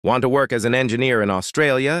Want to work as an engineer in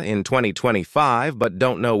Australia in 2025 but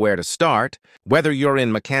don't know where to start? Whether you're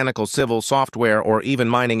in mechanical, civil, software, or even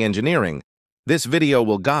mining engineering, this video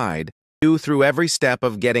will guide you through every step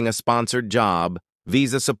of getting a sponsored job,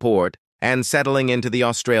 visa support, and settling into the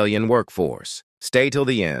Australian workforce. Stay till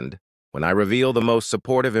the end, when I reveal the most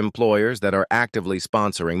supportive employers that are actively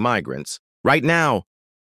sponsoring migrants right now.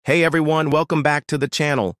 Hey everyone, welcome back to the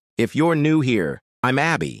channel. If you're new here, I'm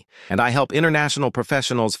Abby, and I help international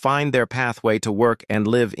professionals find their pathway to work and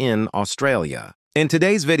live in Australia. In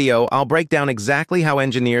today's video, I'll break down exactly how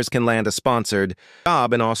engineers can land a sponsored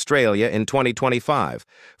job in Australia in 2025,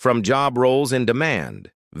 from job roles in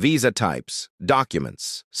demand, visa types,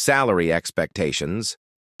 documents, salary expectations,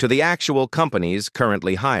 to the actual companies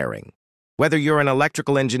currently hiring. Whether you're an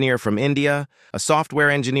electrical engineer from India, a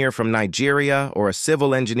software engineer from Nigeria, or a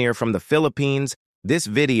civil engineer from the Philippines, this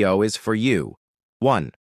video is for you.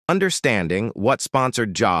 1. Understanding what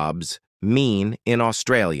sponsored jobs mean in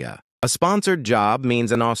Australia. A sponsored job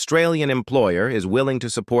means an Australian employer is willing to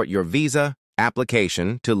support your visa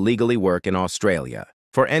application to legally work in Australia.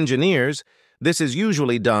 For engineers, this is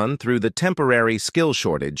usually done through the Temporary Skill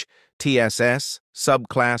Shortage, TSS,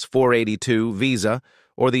 Subclass 482 visa,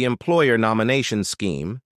 or the Employer Nomination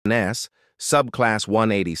Scheme, NS, Subclass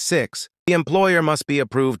 186. The employer must be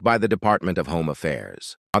approved by the Department of Home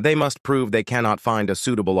Affairs. They must prove they cannot find a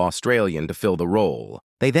suitable Australian to fill the role.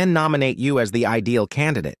 They then nominate you as the ideal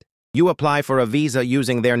candidate. You apply for a visa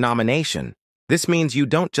using their nomination. This means you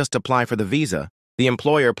don't just apply for the visa. The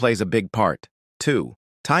employer plays a big part. 2.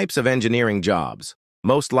 Types of engineering jobs,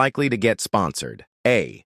 most likely to get sponsored.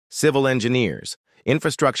 A. Civil engineers.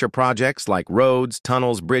 Infrastructure projects like roads,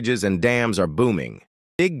 tunnels, bridges, and dams are booming.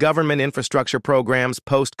 Big government infrastructure programs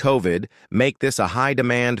post-COVID make this a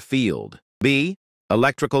high-demand field. B.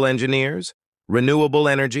 Electrical engineers, renewable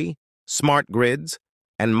energy, smart grids,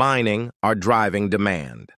 and mining are driving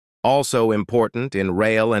demand. Also important in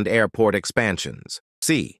rail and airport expansions.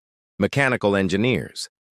 C. Mechanical engineers,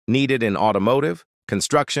 needed in automotive,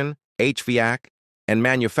 construction, HVAC, and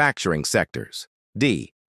manufacturing sectors.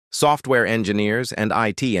 D. Software engineers and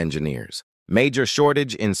IT engineers. Major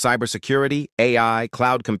shortage in cybersecurity, AI,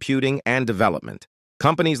 cloud computing, and development.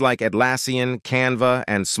 Companies like Atlassian, Canva,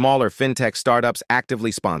 and smaller fintech startups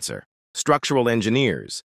actively sponsor. Structural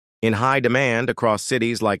engineers, in high demand across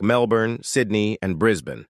cities like Melbourne, Sydney, and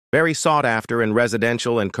Brisbane. Very sought after in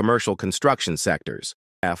residential and commercial construction sectors.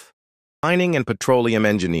 F. Mining and petroleum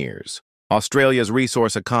engineers. Australia's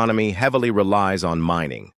resource economy heavily relies on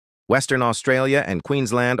mining. Western Australia and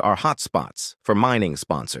Queensland are hotspots for mining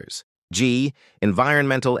sponsors. G.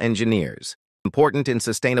 Environmental engineers, important in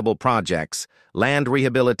sustainable projects, land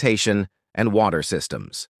rehabilitation, and water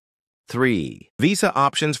systems. 3. Visa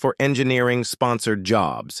options for engineering-sponsored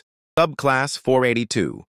jobs. Subclass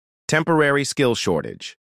 482. Temporary Skill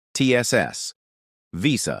Shortage. TSS.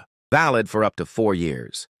 Visa. Valid for up to 4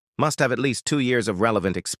 years. Must have at least 2 years of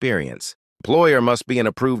relevant experience. Employer must be an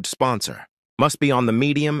approved sponsor. Must be on the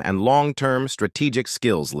medium and long-term strategic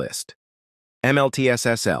skills list.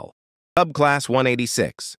 MLTSSL. Subclass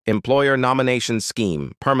 186, Employer Nomination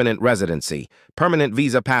Scheme, Permanent Residency, Permanent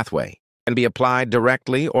Visa Pathway, can be applied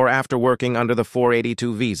directly or after working under the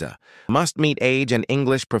 482 visa. Must meet age and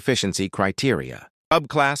English proficiency criteria.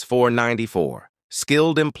 Subclass 494,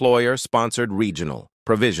 Skilled Employer Sponsored Regional,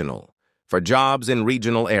 Provisional, for jobs in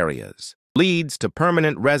regional areas. Leads to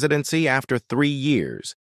permanent residency after 3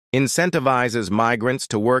 years. Incentivizes migrants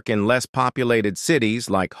to work in less populated cities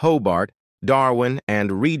like Hobart, Darwin,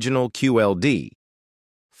 and regional QLD.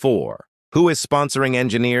 4. Who is sponsoring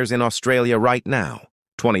engineers in Australia right now,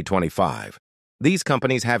 2025? These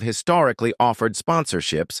companies have historically offered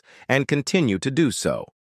sponsorships and continue to do so.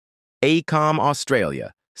 AECOM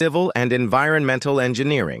Australia, Civil and Environmental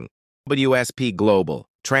Engineering. WSP Global,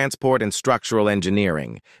 Transport and Structural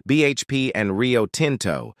Engineering. BHP and Rio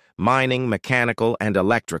Tinto, Mining, Mechanical, and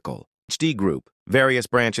Electrical. HD Group, various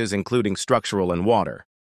branches including structural and water.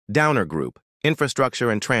 Downer Group,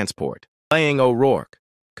 Infrastructure and Transport. Laying O'Rourke,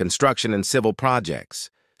 Construction and Civil Projects.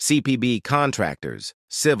 CPB Contractors,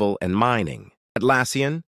 Civil and Mining.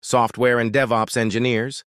 Atlassian, Software and DevOps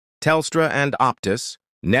Engineers. Telstra and Optus,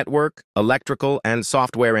 Network, Electrical, and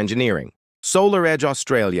Software Engineering. Solar Edge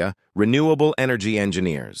Australia, Renewable Energy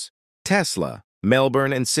Engineers. Tesla,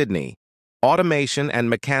 Melbourne and Sydney, Automation and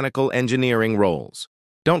Mechanical Engineering roles.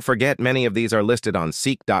 Don't forget many of these are listed on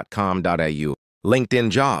seek.com.au. LinkedIn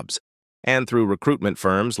Jobs, and through recruitment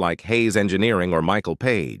firms like Hayes Engineering or Michael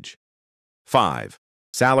Page. 5.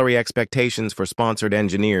 Salary expectations for sponsored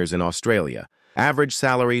engineers in Australia. Average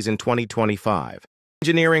salaries in 2025.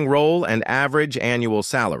 Engineering role and average annual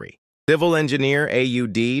salary. Civil engineer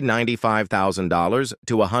AUD $95,000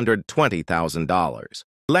 to $120,000.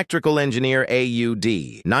 Electrical engineer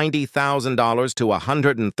AUD $90,000 to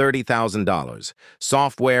 $130,000.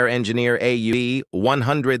 Software engineer AUD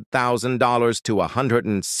 $100,000 to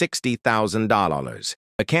 $160,000.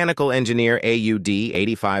 Mechanical engineer AUD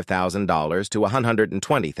 $85,000 to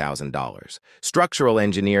 $120,000. Structural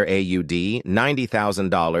engineer AUD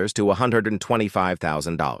 $90,000 to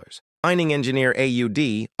 $125,000. Mining engineer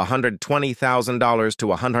AUD $120,000 to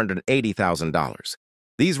 $180,000.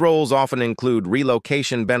 These roles often include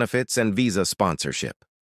relocation benefits and visa sponsorship.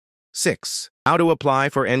 6. How to apply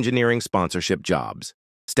for engineering sponsorship jobs.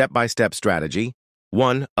 Step-by-step strategy.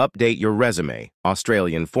 1. Update your resume,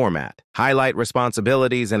 Australian format. Highlight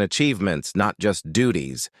responsibilities and achievements, not just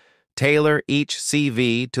duties. Tailor each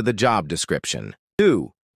CV to the job description.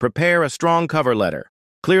 2. Prepare a strong cover letter.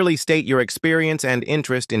 Clearly state your experience and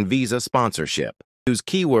interest in visa sponsorship. Use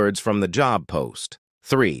keywords from the job post.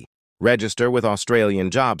 3. Register with Australian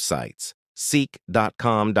job sites,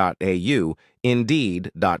 seek.com.au,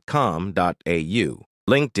 indeed.com.au.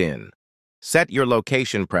 LinkedIn. Set your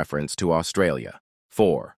location preference to Australia.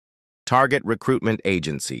 4. Target recruitment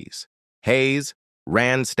agencies. Hayes,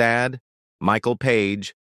 Randstad, Michael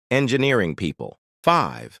Page, engineering people.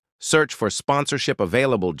 5. Search for sponsorship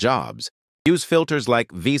available jobs. Use filters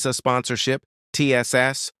like visa sponsorship,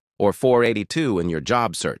 TSS, or 482 in your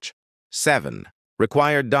job search. 7.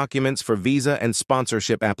 Required documents for visa and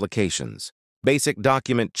sponsorship applications. Basic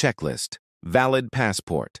document checklist. Valid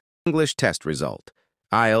passport. English test result.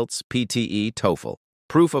 IELTS, PTE, TOEFL.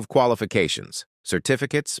 Proof of qualifications.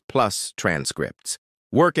 Certificates plus transcripts.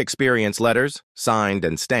 Work experience letters, signed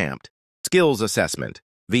and stamped. Skills assessment.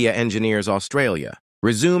 Via Engineers Australia.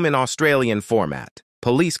 Resume in Australian format.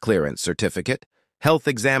 Police clearance certificate. Health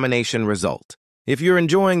examination result. If you're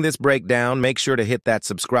enjoying this breakdown, make sure to hit that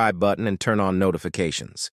subscribe button and turn on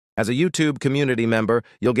notifications. As a YouTube community member,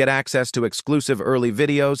 you'll get access to exclusive early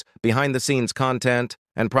videos, behind-the-scenes content,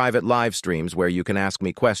 and private live streams where you can ask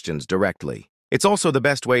me questions directly. It's also the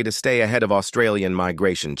best way to stay ahead of Australian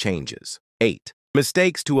migration changes. 8.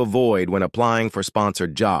 Mistakes to avoid when applying for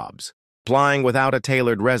sponsored jobs. Applying without a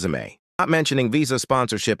tailored resume. Not mentioning visa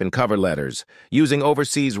sponsorship in cover letters. Using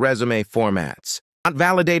overseas resume formats. Not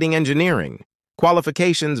validating engineering.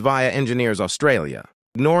 Qualifications via Engineers Australia.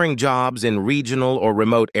 Ignoring jobs in regional or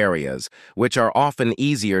remote areas, which are often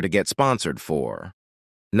easier to get sponsored for.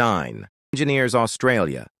 9. Engineers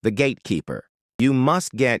Australia, the gatekeeper. You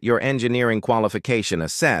must get your engineering qualification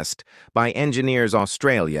assessed by Engineers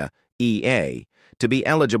Australia, EA, to be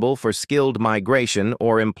eligible for skilled migration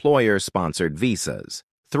or employer-sponsored visas.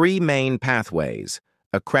 3 main pathways: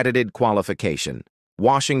 accredited qualification,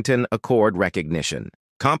 Washington Accord recognition,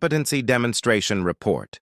 Competency Demonstration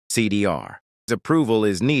Report, CDR. Approval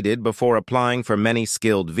is needed before applying for many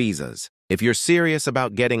skilled visas. If you're serious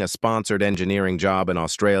about getting a sponsored engineering job in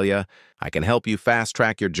Australia, I can help you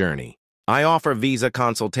fast-track your journey. I offer visa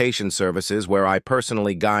consultation services where I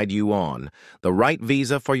personally guide you on the right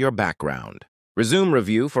visa for your background. Resume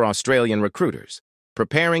review for Australian recruiters.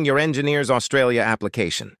 Preparing your Engineers Australia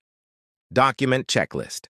application. Document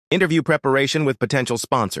checklist. Interview preparation with potential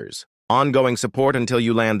sponsors. Ongoing support until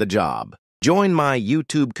you land the job. Join my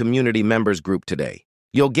YouTube community members group today.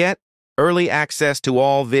 You'll get early access to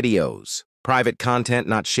all videos, private content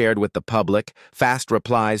not shared with the public, fast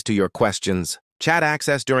replies to your questions, chat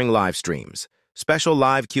access during live streams, special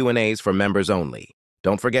live Q&As for members only.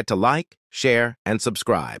 Don't forget to like, share, and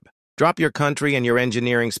subscribe. Drop your country and your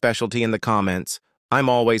engineering specialty in the comments. I'm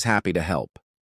always happy to help.